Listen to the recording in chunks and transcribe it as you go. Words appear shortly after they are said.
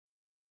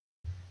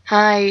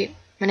Hi,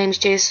 my name's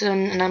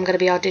Jason and I'm going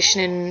to be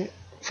auditioning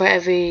for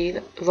every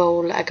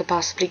role I could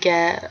possibly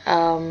get.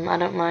 I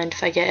don't mind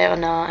if I get it or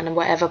not, and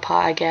whatever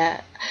part I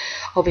get,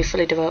 I'll be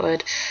fully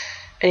devoted.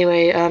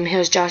 Anyway,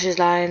 here's Josh's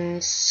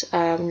lines.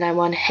 Line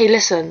 1, hey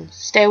listen,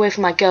 stay away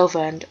from my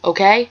girlfriend,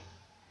 okay?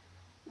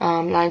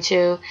 Line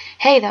 2,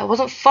 hey, that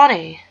wasn't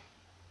funny.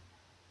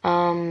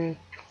 Sorry.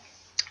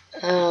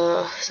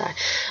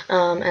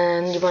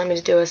 And you want me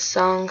to do a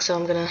song, so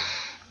I'm gonna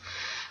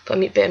put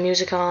a bit of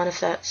music on, if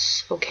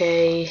that's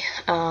okay.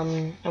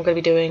 I'm gonna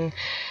be doing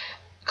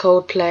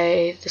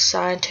Coldplay, The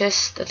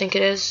Scientist, I think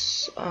it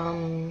is.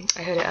 I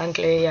heard it on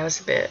Glee. I was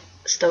a bit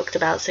stoked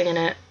about singing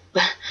it,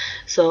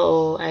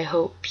 so I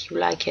hope you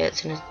like it.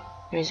 It's in a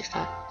music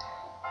style.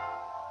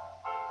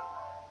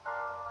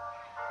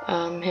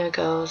 Here it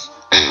goes.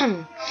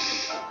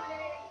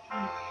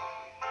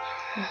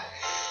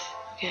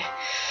 Okay.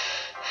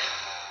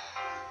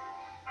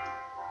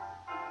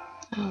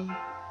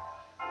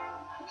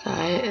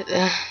 Sorry,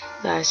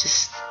 that is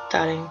just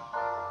starting.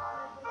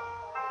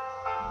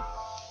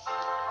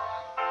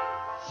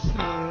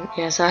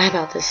 Yeah, sorry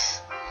about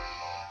this.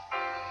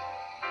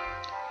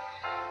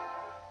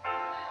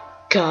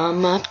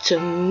 Come up to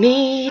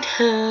meet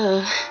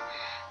her,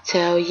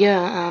 tell you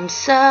I'm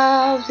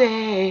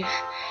sorry.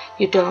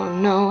 You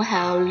don't know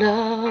how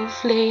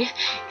lovely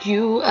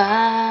you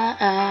are.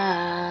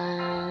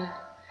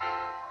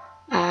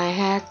 I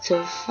had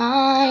to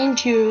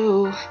find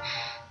you,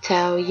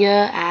 tell you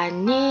I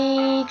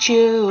need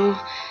you,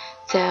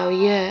 tell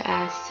you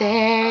I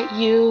set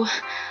you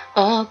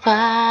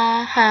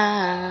apart.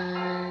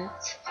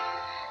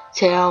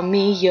 Tell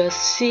me your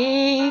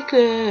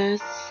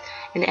secrets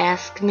and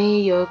ask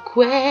me your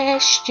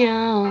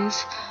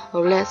questions.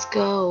 Oh, let's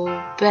go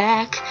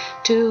back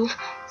to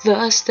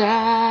the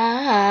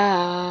start.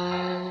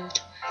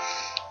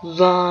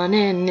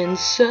 Running in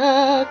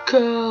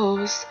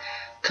circles,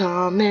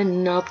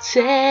 coming up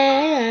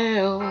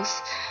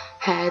tails,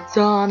 heads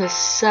on a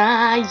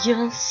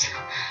science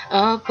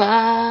apart.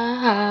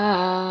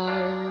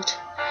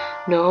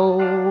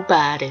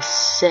 Nobody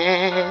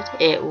said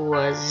it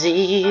was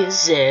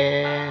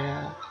easy.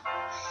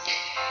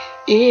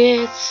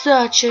 It's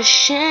such a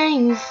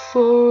shame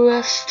for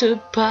us to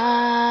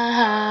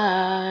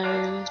part.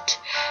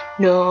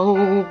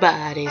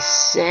 Nobody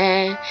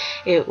said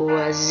it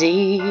was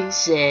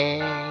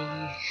easy.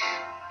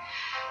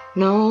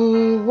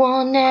 No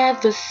one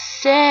ever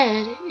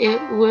said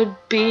it would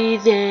be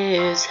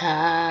this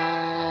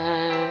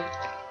hard.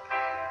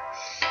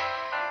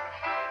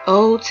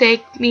 Oh,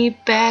 take me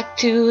back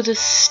to the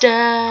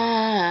start.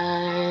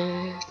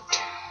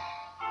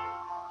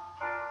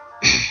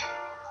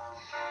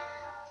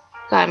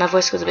 Sorry, my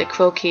voice was a bit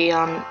croaky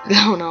on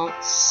low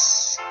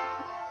notes.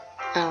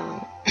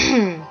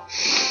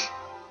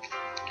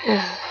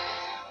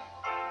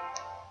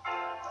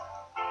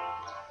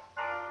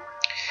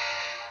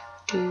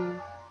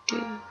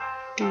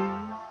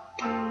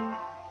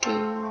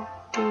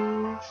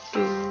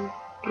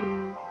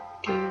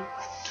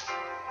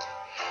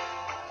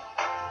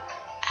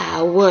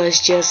 I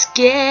was just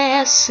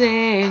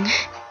guessing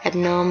at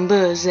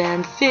numbers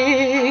and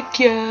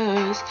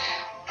figures,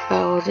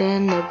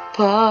 holding the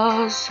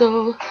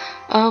puzzle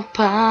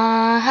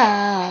apart.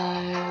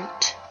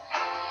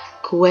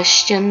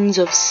 Questions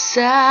of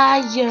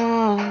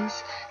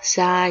science,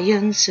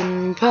 science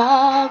in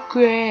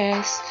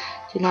progress,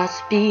 do not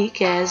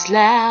speak as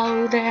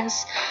loud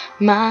as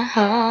my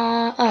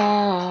heart.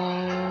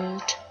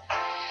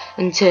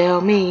 And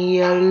tell me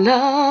you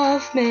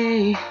love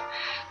me,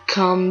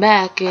 come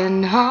back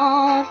and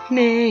haunt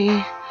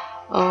me.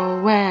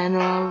 Oh, when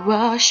I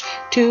rush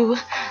to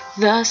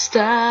the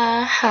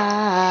start,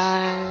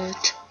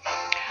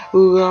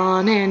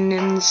 running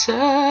in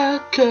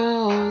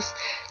circles,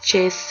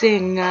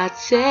 chasing our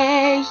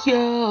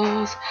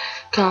tails,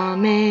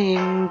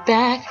 coming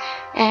back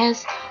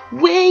as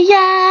we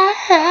are.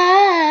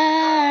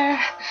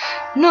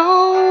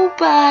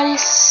 Nobody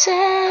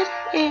said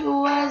it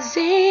was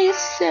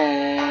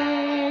easy.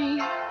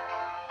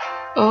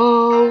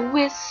 Oh,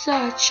 it's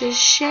such a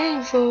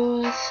shame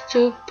for us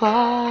to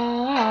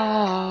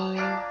part.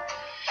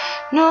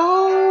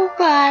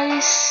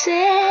 Nobody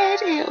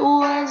said it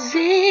was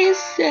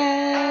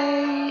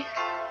easy.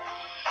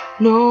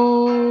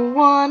 No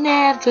one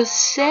ever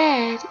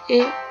said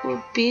it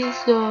would be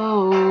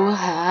so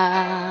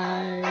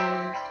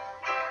hard.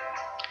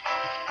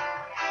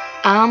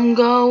 I'm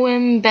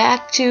going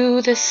back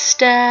to the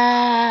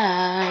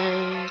start.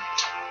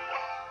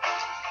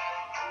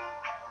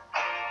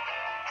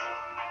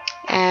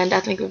 And I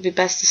think it would be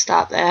best to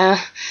stop there.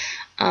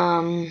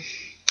 I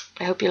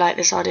hope you like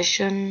this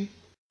audition.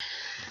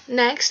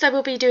 Next, I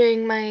will be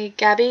doing my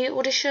Gabby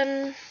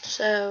audition.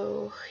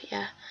 So,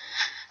 yeah.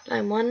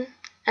 Line 1.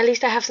 At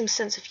least I have some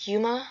sense of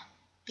humour.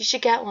 You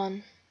should get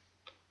one.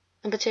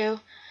 Number 2.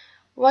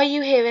 Why are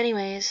you here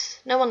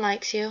anyways? No one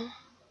likes you.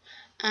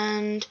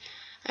 And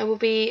I will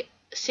be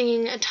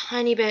singing a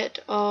tiny bit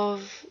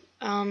of,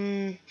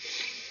 I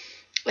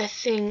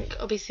think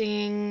I'll be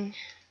singing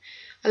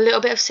a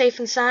little bit of Safe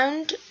and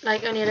Sound,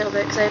 like only a little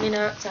bit, because I only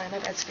know, sorry, my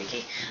bed's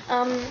squeaky,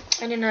 I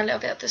only know a little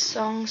bit of this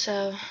song,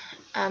 so,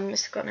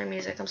 it's got no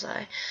music, I'm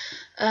sorry.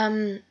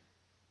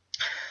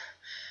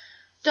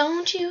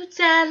 Don't you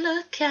dare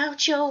look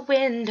out your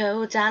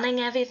window, darling,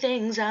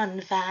 everything's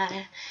on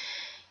fire.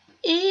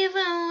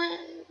 Even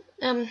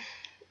when,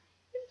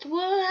 the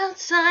war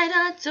outside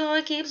our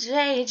door keeps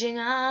raging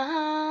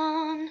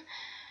on.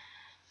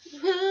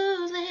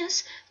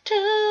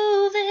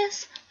 To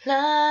this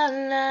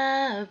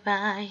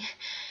lullaby,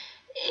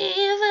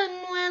 even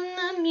when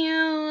the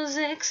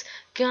music's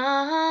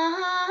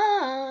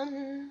gone.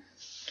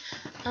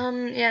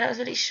 Yeah, that was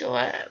really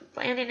short.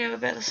 I only know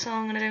about the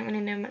song, and I don't really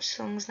know much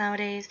songs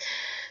nowadays.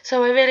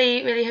 So I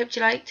really hope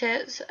you liked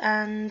it,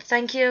 and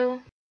thank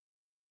you.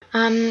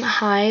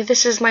 Hi,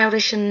 this is my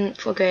audition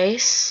for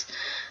Grace.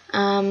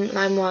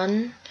 Line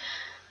 1.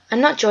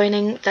 I'm not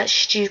joining that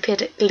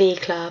stupid glee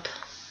club.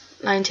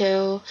 Line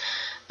 2.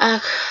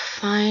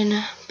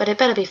 Fine, but it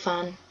better be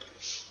fun.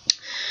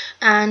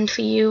 And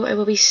for you, I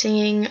will be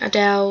singing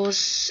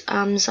Adele's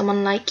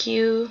Someone Like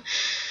You.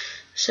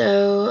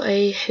 So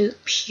I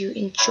hope you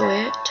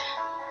enjoy it.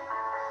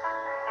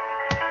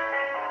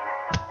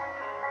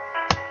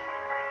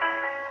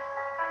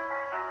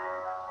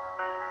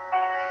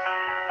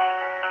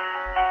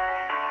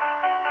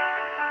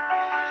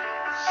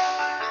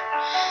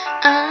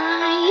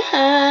 I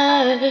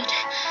heard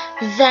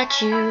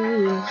that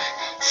you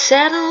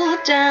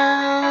settled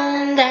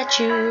down, that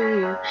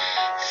you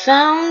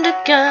found a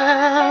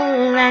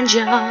girl and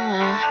you're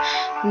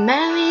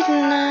married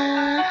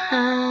now.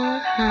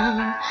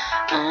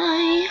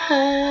 I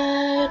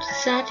heard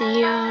that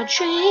your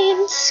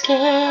dreams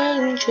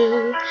came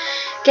true.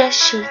 Guess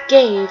she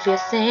gave you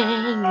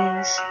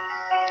things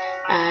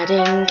I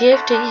didn't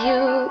give to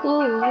you.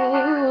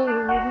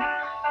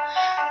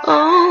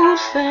 Old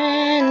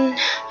friend,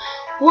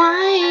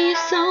 why you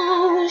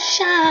so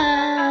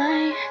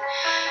shy?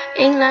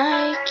 Ain't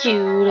like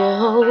you to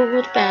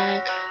hold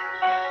back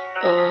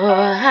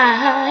or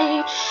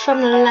hide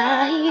from the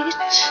light.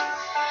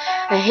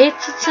 I hate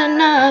to turn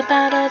up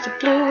out of the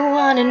blue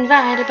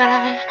uninvited, but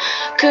I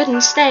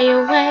couldn't stay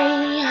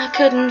away, I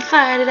couldn't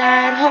fight it.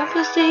 I'd hope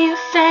you'll see your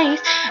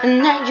face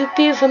and that you'll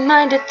be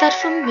reminded that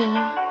for me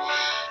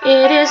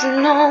it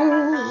isn't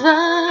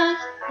over,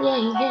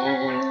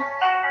 yeah.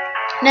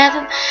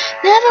 Never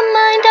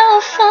mind,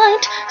 I'll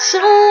find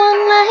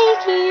someone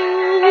like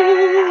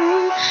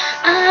you.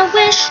 I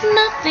wish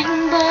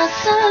nothing but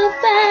the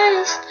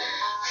best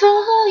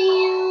for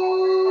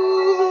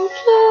you.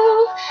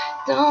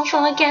 Don't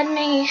forget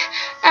me,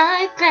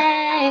 I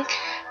beg.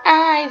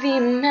 I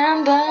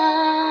remember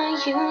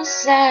you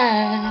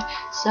said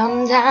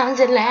sometimes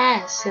it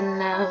lasts in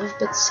love,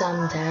 but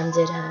sometimes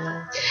it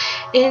hurts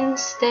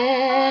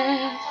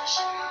instead.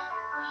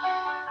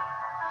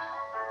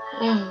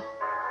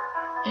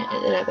 A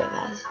little bit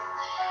fast.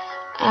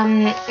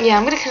 Yeah,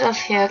 I'm gonna cut it off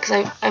here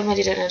because I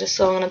really don't know the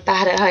song and I'm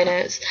bad at high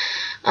notes.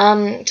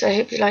 So I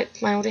hope you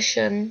liked my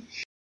audition.